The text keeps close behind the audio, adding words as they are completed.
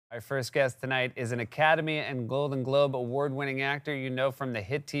Our first guest tonight is an Academy and Golden Globe award-winning actor you know from the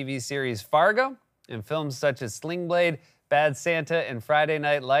hit TV series Fargo and films such as Sling Blade, Bad Santa, and Friday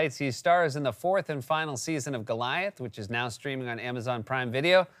Night Lights. He stars in the fourth and final season of Goliath, which is now streaming on Amazon Prime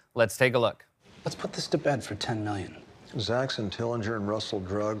Video. Let's take a look. Let's put this to bed for $10 million. Zaxxon, Tillinger, and Russell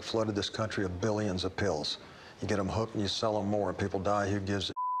Drug flooded this country with billions of pills. You get them hooked and you sell them more, and people die. Who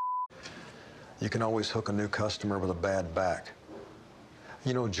gives a You can always hook a new customer with a bad back.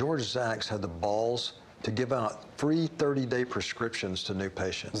 You know, George Zax had the balls to give out free 30-day prescriptions to new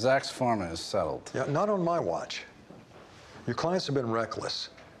patients. Zax Pharma is settled. Yeah, not on my watch. Your clients have been reckless.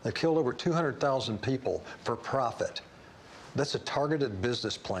 They've killed over 200,000 people for profit. That's a targeted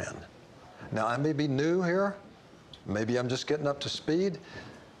business plan. Now, I may be new here. Maybe I'm just getting up to speed,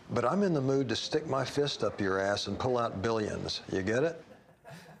 but I'm in the mood to stick my fist up your ass and pull out billions. You get it?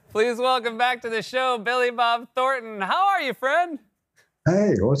 Please welcome back to the show, Billy Bob Thornton. How are you, friend?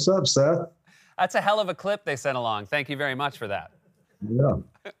 Hey, what's up, Seth? That's a hell of a clip they sent along. Thank you very much for that. Yeah.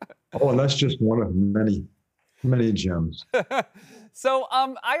 Oh, and that's just one of many, many gems. So,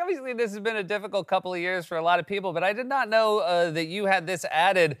 obviously this has been a difficult couple of years for a lot of people, but I did not know that you had this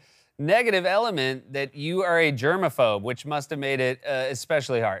added negative element that you are a germaphobe, which must have made it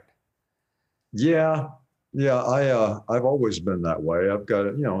especially hard. Yeah. I've always been that way. I've got,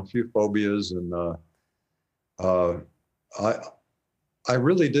 a few phobias, and I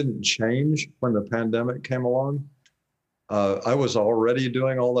really didn't change when the pandemic came along. I was already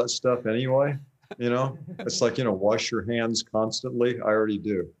doing all that stuff anyway. It's like, wash your hands constantly. I already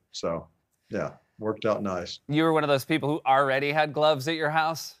do. So, yeah, worked out nice. You were one of those people who already had gloves at your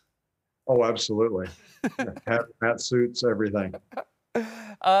house? Oh, absolutely. Hat suits, everything.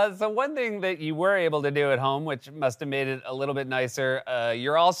 So one thing that you were able to do at home, which must have made it a little bit nicer,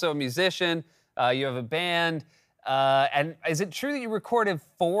 you're also a musician. You have a band. And is it true that you recorded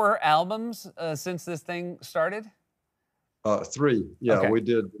 4 albums since this thing started? 3. Yeah, okay.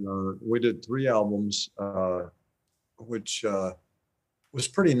 we did 3 albums, which was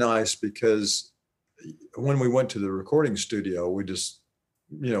pretty nice because when we went to the recording studio, we just,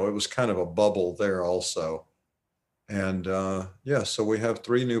 it was kind of a bubble there also. And so we have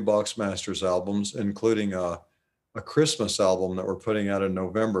 3 new Boxmasters albums, including a Christmas album that we're putting out in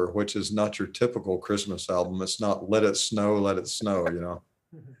November, which is not your typical Christmas album. It's not Let It Snow, Let It Snow,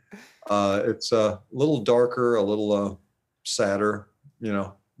 It's a little darker, a little sadder,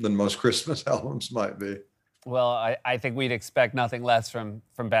 than most Christmas albums might be. Well, I think we'd expect nothing less from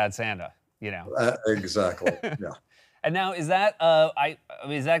Bad Santa, Exactly, yeah. And now, is that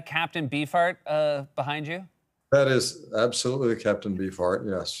Captain Beefheart behind you? That is absolutely Captain Beefheart,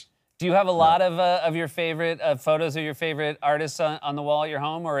 yes. Do you have a lot of your favorite photos of your favorite artists on the wall at your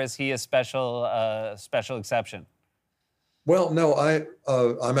home, or is he a special exception? Well, no,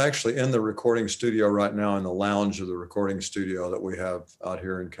 I'm actually in the recording studio right now, in the lounge of the recording studio that we have out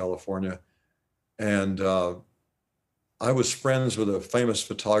here in California. And I was friends with a famous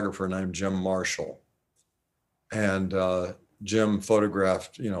photographer named Jim Marshall. And Jim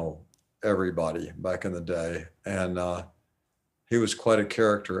photographed, everybody back in the day. And he was quite a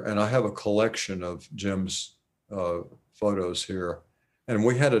character. And I have a collection of Jim's photos here. And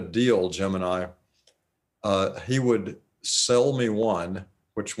we had a deal, Jim and I. He would sell me one,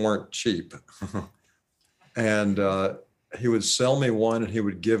 which weren't cheap. And he would sell me one and he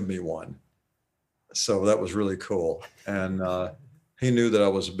would give me one. So that was really cool. And he knew that I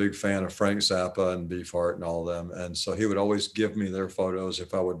was a big fan of Frank Zappa and Beefheart and all of them. And so he would always give me their photos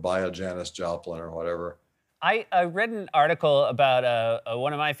if I would buy a Janis Joplin or whatever. I read an article about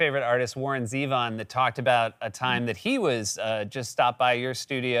one of my favorite artists, Warren Zevon, that talked about a time that he was just stopped by your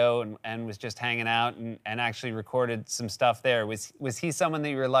studio and was just hanging out and actually recorded some stuff there. Was he someone that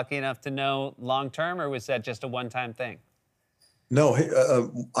you were lucky enough to know long term, or was that just a one-time thing? No,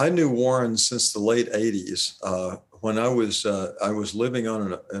 I knew Warren since the late 80s. When I was living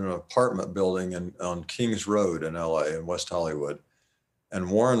in an apartment building on Kings Road in LA, in West Hollywood,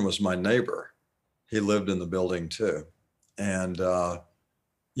 and Warren was my neighbor. He lived in the building too. And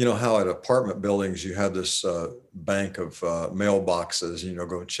you know how at apartment buildings you have this bank of mailboxes,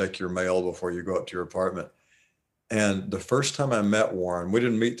 go check your mail before you go up to your apartment. And the first time I met Warren, we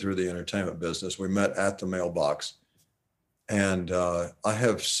didn't meet through the entertainment business. We met at the mailbox. And I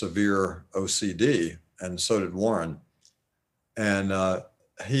have severe OCD, and so did Warren. And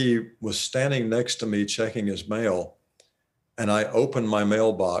he was standing next to me checking his mail, and I opened my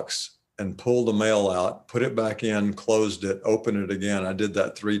mailbox and pulled the mail out, put it back in, closed it, opened it again. I did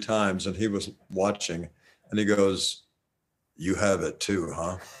that 3 times, and he was watching, and he goes, "You have it too,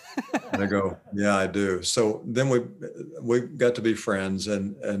 huh?" And I go, yeah, I do. So then we got to be friends,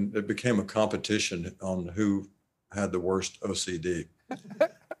 and it became a competition on who had the worst OCD.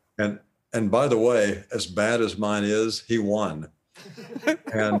 And by the way, as bad as mine is, he won.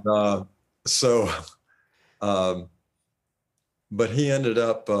 And so, but he ended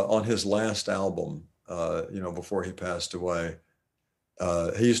up on his last album, before he passed away.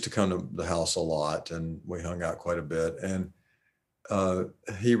 He used to come to the house a lot, and we hung out quite a bit. And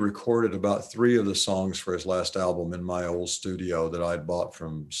he recorded about 3 of the songs for his last album in my old studio that I'd bought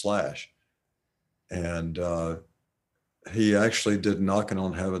from Slash. And he actually did Knocking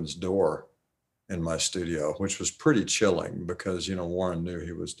on Heaven's Door in my studio, which was pretty chilling because, Warren knew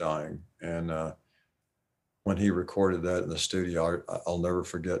he was dying. And when he recorded that in the studio, I'll never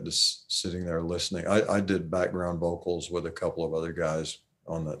forget just sitting there listening. I did background vocals with a couple of other guys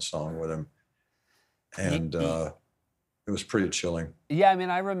on that song with him. And it was pretty chilling. Yeah, I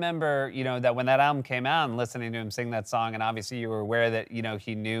mean, I remember, that when that album came out and listening to him sing that song, and obviously you were aware that,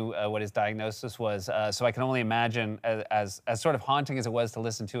 he knew what his diagnosis was. So I can only imagine, as sort of haunting as it was to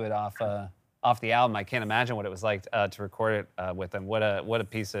listen to it off the album, I can't imagine what it was like to record it with him. What a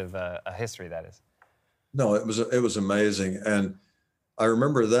piece of a history that is. No, it was amazing. And I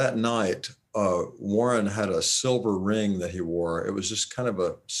remember that night, Warren had a silver ring that he wore. It was just kind of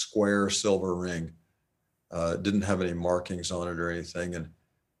a square silver ring. It didn't have any markings on it or anything. And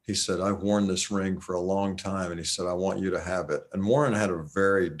he said, I've worn this ring for a long time. And he said, I want you to have it. And Warren had a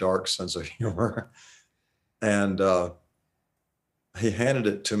very dark sense of humor. And he handed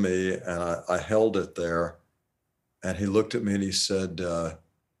it to me, and I held it there. And he looked at me and he said,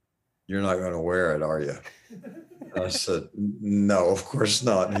 you're not going to wear it, are you? And I said, no, of course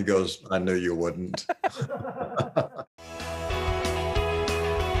not. And he goes, I knew you wouldn't.